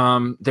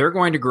 they're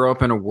going to grow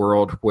up in a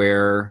world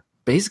where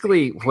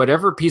basically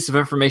whatever piece of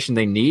information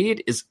they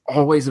need is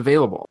always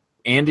available.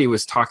 Andy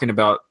was talking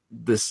about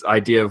this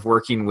idea of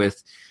working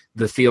with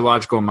the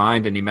theological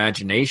mind and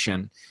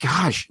imagination.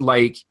 Gosh,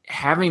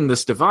 having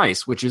this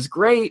device, which is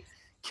great,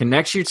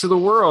 connects you to the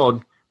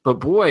world, but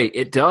boy,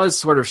 it does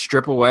sort of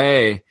strip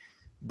away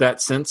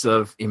that sense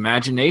of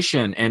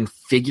imagination and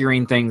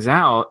figuring things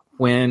out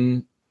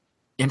when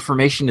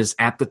information is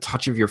at the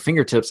touch of your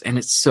fingertips and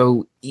it's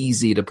so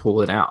easy to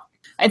pull it out.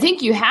 I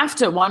think you have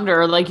to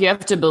wonder, you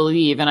have to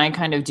believe, and I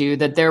kind of do,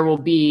 that there will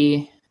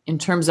be, in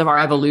terms of our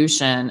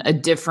evolution, a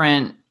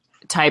different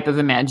type of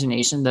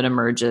imagination that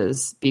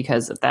emerges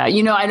because of that.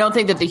 I don't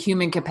think that the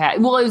human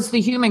capacity, it's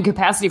the human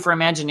capacity for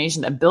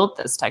imagination that built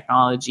this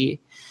technology.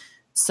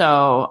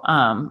 So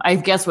I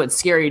guess what's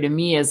scary to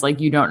me is like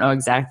you don't know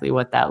exactly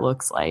what that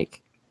looks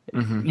like.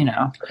 Mm-hmm. You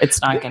know,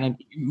 it's not going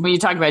to. When you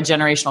talk about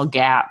generational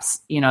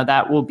gaps, you know,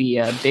 that will be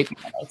a big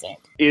one, I think.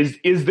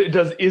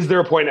 Is there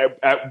a point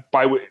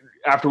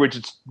after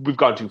which we've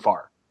gone too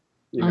far?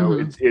 You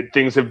know,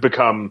 things have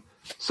become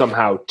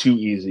somehow too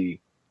easy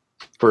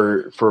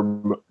for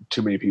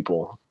too many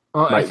people.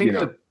 Well, I think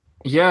that,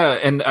 yeah,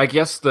 and I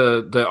guess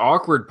the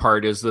awkward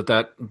part is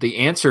that the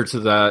answer to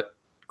that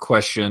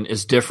question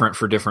is different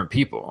for different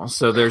people.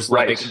 So there's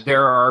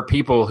there are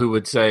people who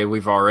would say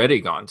we've already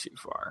gone too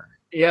far.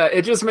 Yeah,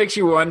 it just makes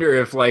you wonder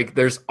if like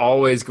there's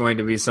always going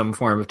to be some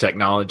form of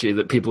technology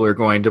that people are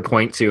going to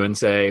point to and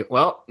say,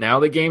 well, now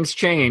the game's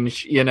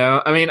changed, you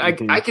know? I mean, I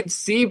could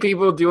see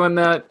people doing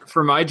that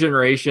for my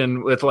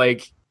generation with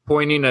like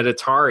pointing at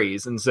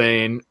Ataris and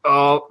saying,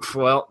 oh,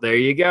 well, there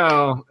you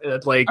go.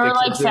 Like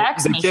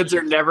the kids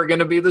are never going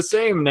to be the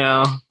same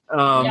now.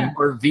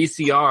 Or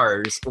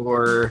VCRs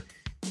or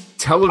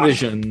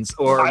televisions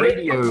or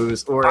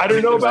radios, or I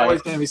don't know about.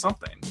 Always going to be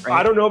something. Right?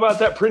 I don't know about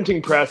that printing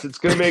press. It's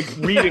going to make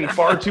reading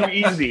far too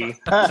easy.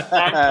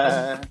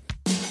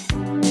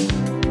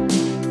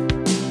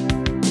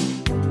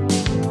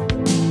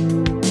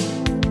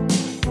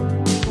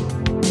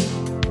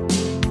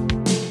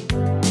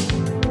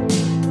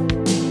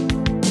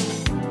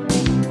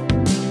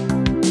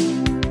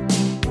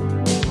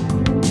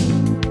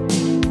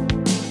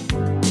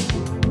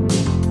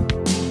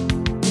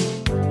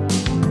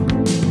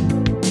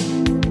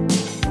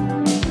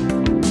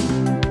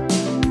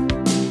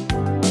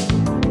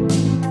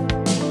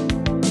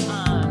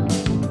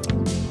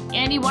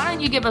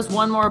 Give us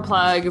one more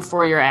plug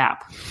for your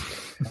app.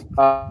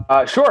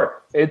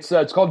 Sure. It's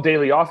called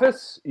Daily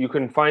Office. You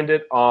can find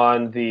it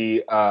on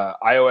the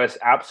iOS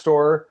App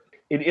Store.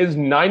 It is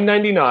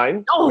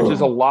 $9.99, which is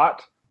a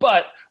lot,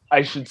 but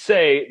I should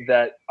say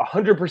that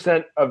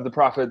 100% of the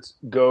profits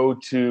go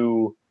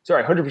to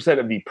 100%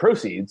 of the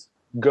proceeds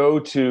go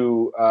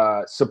to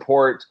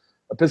support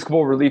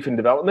Episcopal Relief and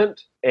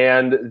Development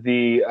and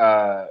the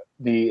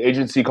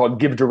agency called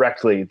Give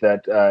Directly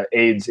that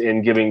aids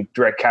in giving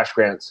direct cash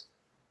grants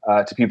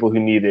to people who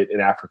need it in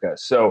Africa.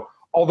 So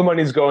all the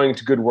money's going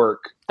to good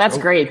work. That's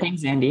great.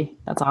 Thanks, Andy.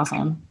 That's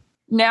awesome.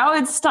 Now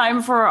it's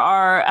time for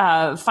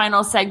our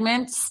final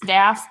segment,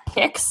 Staff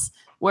Picks,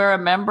 where a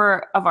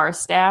member of our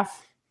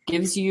staff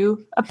gives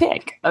you a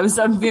pick of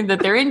something that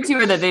they're into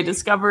or that they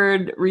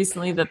discovered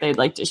recently that they'd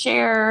like to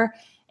share.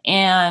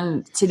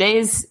 And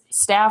today's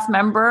staff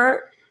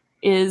member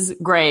is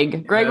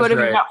Greg. Greg, what have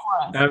you got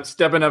for us? I'm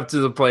stepping up to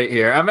the plate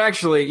here. I'm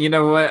actually, you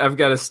know what? I've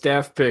got a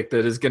staff pick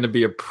that is going to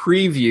be a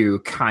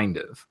preview, kind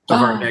of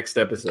our next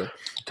episode.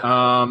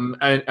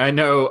 I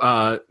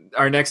know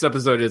our next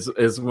episode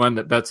is one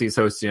that Betsy's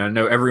hosting. I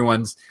know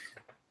everyone's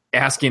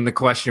asking the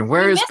question,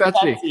 where is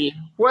Betsy?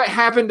 What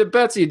happened to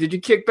Betsy? Did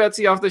you kick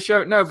Betsy off the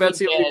show? No,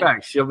 Betsy will be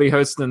back. She'll be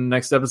hosting the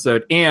next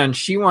episode. And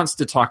she wants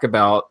to talk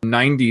about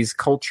 90s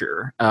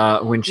culture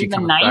when she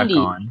comes back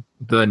on.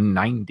 The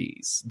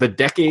 90s. The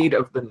decade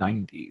of the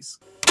 90s.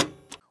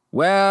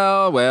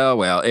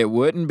 Well. It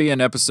wouldn't be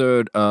an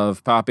episode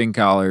of Popping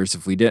Collars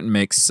if we didn't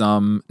make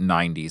some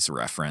 90s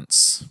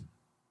reference.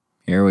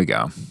 Here we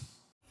go.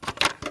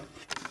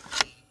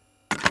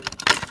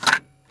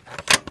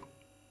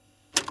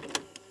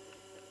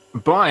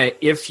 But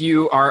if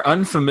you are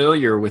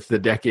unfamiliar with the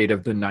decade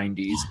of the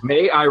 90s,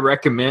 may I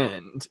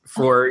recommend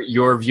for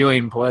your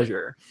viewing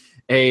pleasure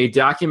a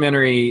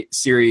documentary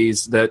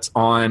series that's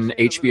on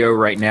HBO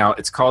right now.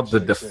 It's called The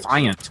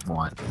Defiant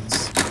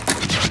Ones.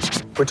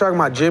 We're talking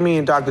about Jimmy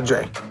and Dr.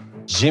 Dre.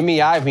 Jimmy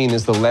Iovine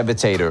is the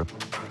levitator.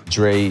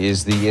 Dre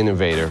is the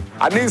innovator.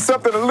 I need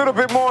something a little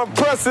bit more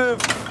impressive.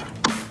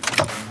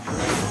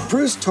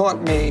 Bruce taught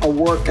me a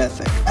work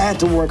ethic. I had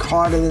to work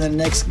harder than the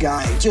next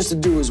guy just to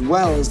do as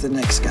well as the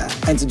next guy.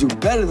 And to do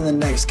better than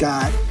the next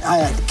guy, I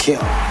had to kill.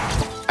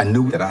 I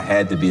knew that I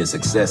had to be a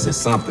success at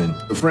something.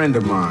 A friend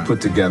of mine put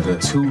together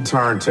 2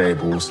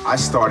 turntables. I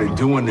started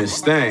doing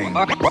this thing.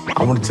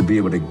 I wanted to be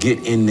able to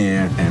get in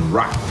there and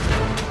rock.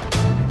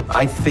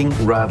 I think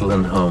Rattle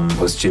and Hum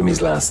was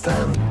Jimmy's last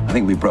stand. I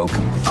think we broke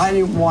him. I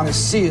didn't want to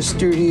see a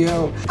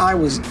studio. I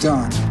was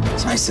done.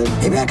 So I said,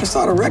 maybe I can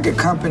start a record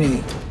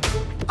company.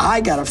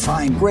 I gotta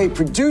find great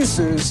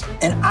producers,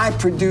 and I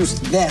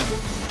produced them.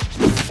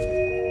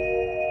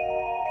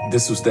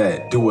 This was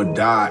that do or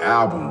die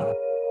album.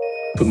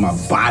 Put my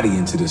body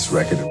into this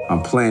record.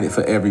 I'm playing it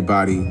for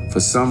everybody. For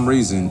some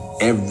reason,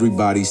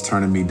 everybody's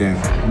turning me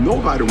down.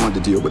 Nobody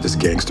wanted to deal with this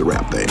gangster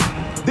rap thing.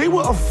 They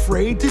were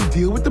afraid to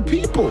deal with the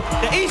people.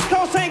 The East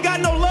Coast ain't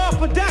got no love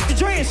for Dr.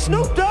 Dre and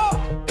Snoop Dogg.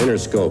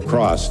 Interscope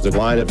crossed the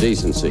line of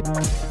decency.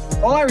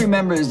 All I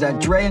remember is that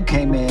Dre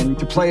came in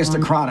to play us the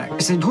Chronic. I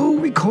said, who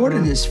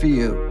recorded this for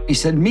you? He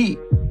said, me.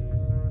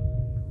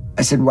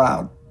 I said,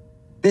 wow,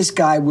 this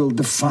guy will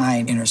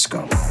define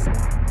Interscope.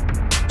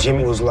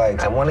 Jimmy was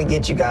like, I want to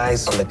get you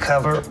guys on the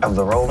cover of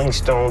the Rolling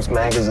Stones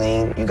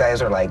magazine. You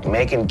guys are like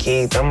Mick and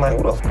Keith. I'm like,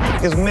 what the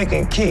f*** is Mick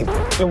and Keith?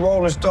 The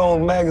Rolling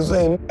Stones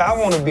magazine. I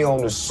want to be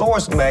on the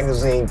Source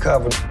magazine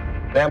cover.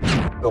 That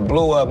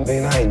blew up,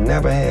 man. I ain't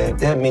never had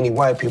that many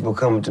white people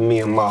coming to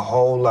me in my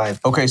whole life.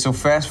 Okay, so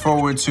fast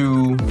forward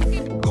to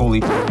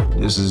holy.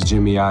 This is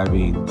Jimmy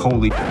Iovine.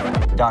 Holy.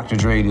 Dr.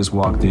 Dre just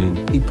walked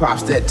in. He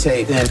pops that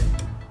tape, and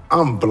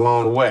I'm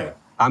blown away.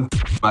 I'm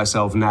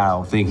myself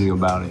now thinking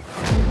about it.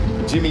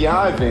 Jimmy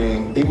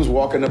Iovine, he was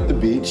walking up the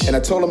beach, and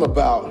I told him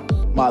about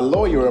my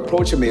lawyer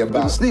approaching me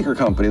about a sneaker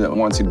company that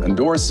wants to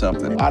endorse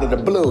something. Out of the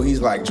blue,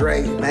 he's like,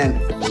 Dre, man,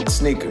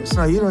 sneakers.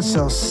 No, you don't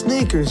sell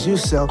sneakers, you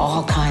sell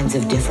all kinds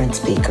of different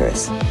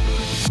speakers.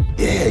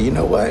 Yeah, you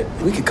know what?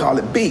 We could call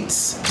it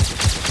Beats.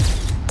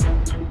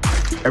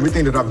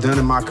 Everything that I've done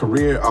in my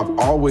career, I've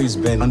always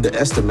been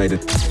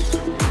underestimated.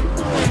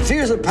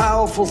 Fear's a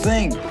powerful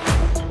thing.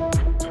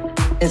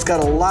 It's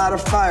got a lot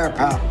of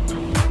firepower.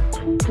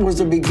 It was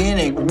the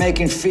beginning of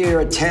making fear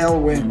a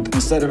tailwind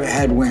instead of a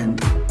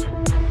headwind.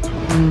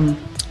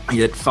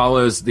 It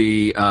follows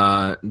the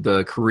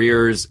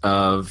careers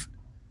of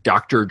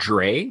Dr.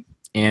 Dre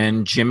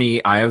and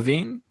Jimmy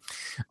Iovine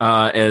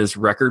as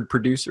record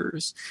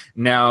producers.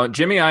 Now,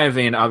 Jimmy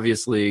Iovine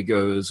obviously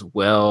goes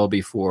well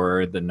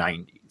before the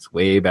 90s,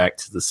 way back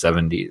to the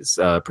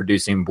 70s,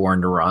 producing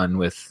Born to Run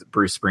with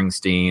Bruce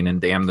Springsteen and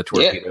Damn the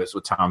Torpedoes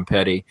with Tom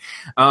Petty.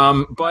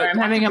 But I'm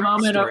having a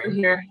moment over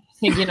here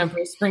thinking of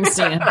Bruce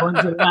Springsteen and Born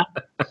to Run.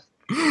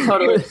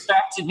 Totally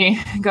distracted me.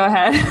 Go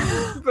ahead.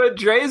 But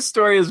Dre's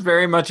story is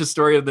very much a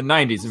story of the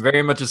 90s, and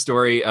very much a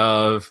story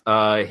of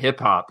hip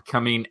hop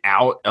coming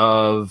out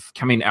of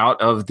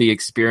the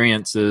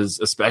experiences,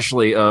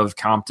 especially of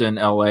Compton,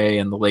 LA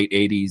in the late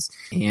 80s,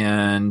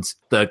 and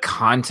the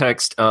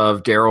context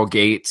of Daryl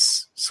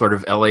Gates' sort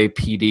of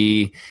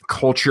LAPD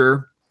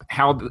culture.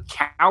 How the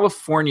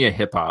California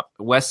hip hop,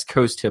 West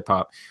Coast hip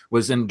hop,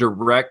 was in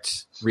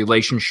direct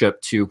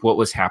relationship to what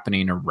was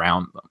happening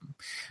around them.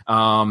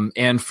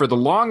 And for the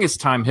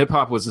longest time, hip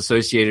hop was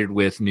associated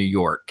with New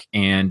York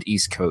and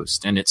East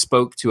Coast, and it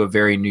spoke to a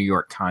very New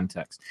York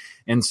context.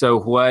 And so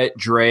what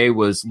Dre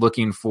was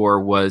looking for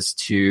was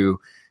to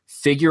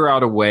figure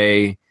out a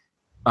way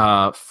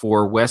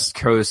for West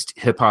Coast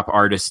hip hop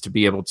artists to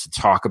be able to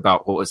talk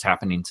about what was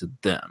happening to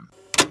them.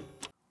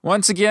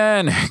 Once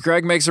again,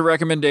 Greg makes a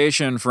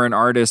recommendation for an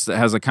artist that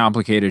has a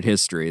complicated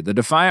history. The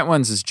Defiant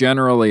Ones is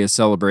generally a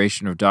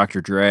celebration of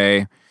Dr.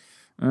 Dre.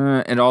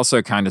 It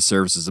also kind of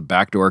serves as a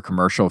backdoor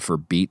commercial for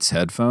Beats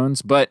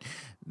headphones, but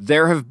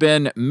there have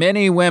been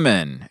many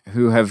women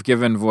who have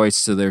given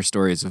voice to their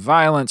stories of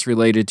violence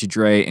related to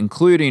Dre,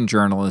 including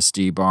journalist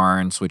Dee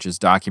Barnes, which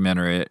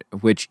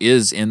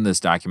is in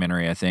this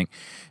documentary, I think,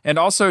 and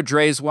also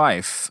Dre's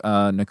wife,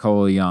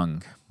 Nicole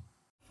Young.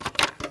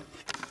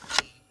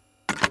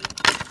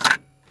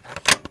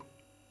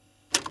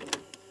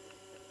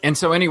 And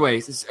so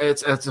anyways,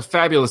 it's a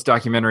fabulous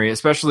documentary,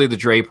 especially the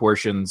Dre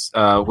portions,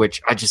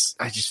 which I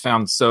just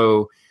found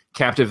so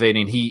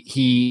captivating.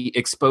 He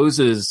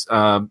exposes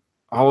all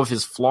of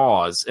his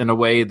flaws in a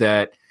way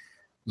that,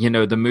 you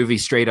know, the movie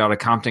Straight Outta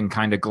Compton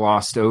kind of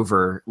glossed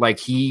over. Like,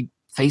 he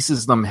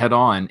faces them head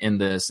on in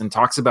this and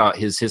talks about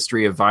his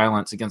history of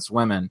violence against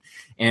women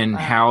and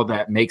how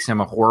that makes him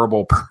a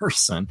horrible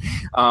person,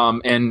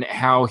 and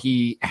how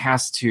he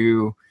has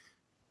to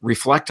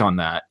reflect on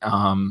that,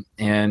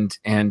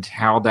 and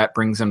how that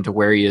brings him to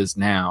where he is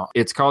now.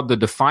 It's called The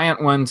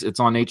Defiant Ones. It's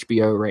on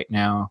HBO right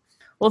now.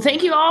 Well,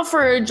 thank you all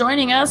for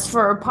joining us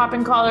for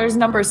Poppin' Collars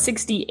number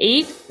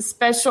 68.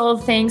 Special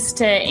thanks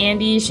to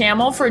Andy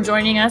Schammel for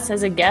joining us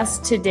as a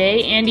guest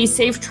today. Andy,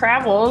 safe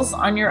travels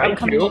on your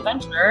upcoming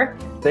adventure.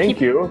 Thank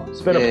you.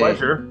 It's been a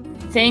pleasure.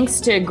 Thanks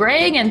to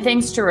Greg and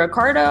thanks to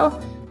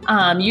Ricardo.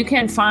 You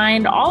can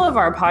find all of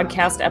our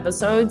podcast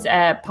episodes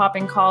at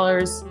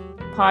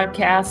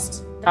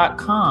poppingcollarspodcast.com.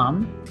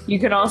 You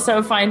could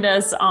also find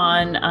us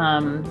on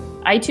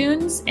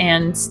iTunes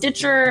and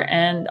Stitcher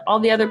and all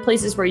the other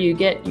places where you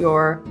get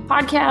your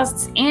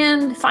podcasts.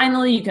 And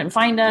finally, you can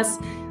find us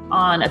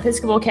on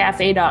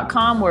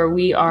episcopalcafe.com, where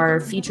we are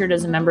featured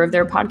as a member of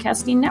their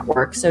podcasting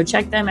network. So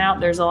check them out.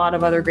 There's a lot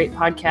of other great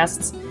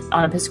podcasts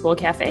on Episcopal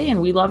Cafe,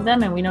 and we love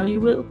them, and we know you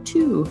will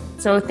too.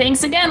 So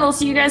thanks again. We'll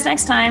see you guys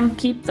next time.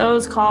 Keep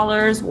those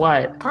collars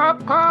what?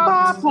 Popped.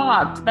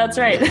 That's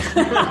right.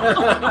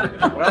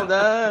 Well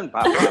done.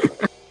 Pop.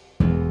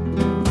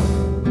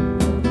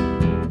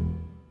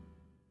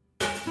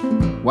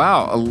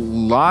 Wow, a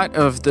lot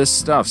of this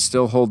stuff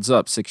still holds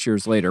up 6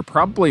 years later.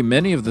 Probably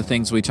many of the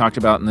things we talked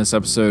about in this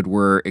episode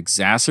were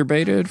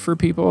exacerbated for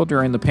people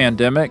during the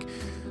pandemic.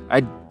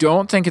 I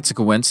don't think it's a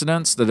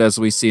coincidence that as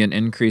we see an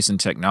increase in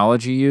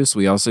technology use,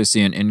 we also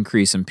see an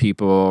increase in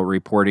people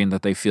reporting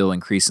that they feel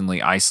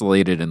increasingly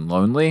isolated and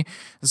lonely.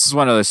 This is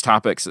one of those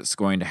topics that's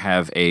going to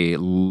have a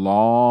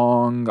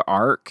long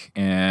arc,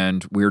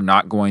 and we're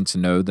not going to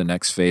know the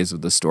next phase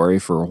of the story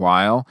for a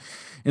while.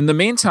 In the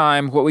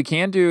meantime, what we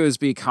can do is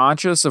be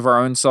conscious of our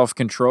own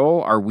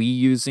self-control. Are we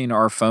using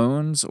our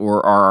phones,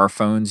 or are our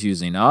phones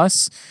using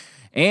us?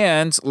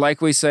 And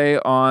like we say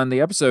on the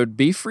episode,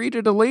 be free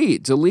to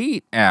delete.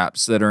 Delete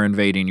apps that are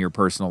invading your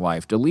personal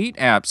life. Delete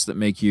apps that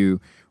make you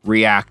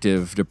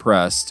reactive,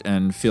 depressed,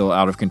 and feel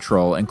out of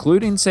control,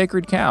 including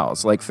sacred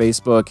cows like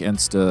Facebook,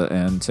 Insta,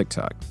 and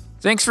TikTok.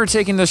 Thanks for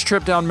taking this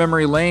trip down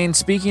memory lane.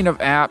 Speaking of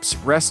apps,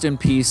 rest in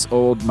peace,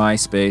 old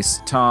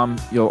MySpace. Tom,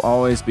 you'll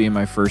always be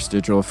my first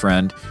digital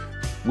friend.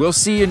 We'll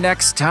see you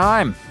next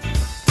time.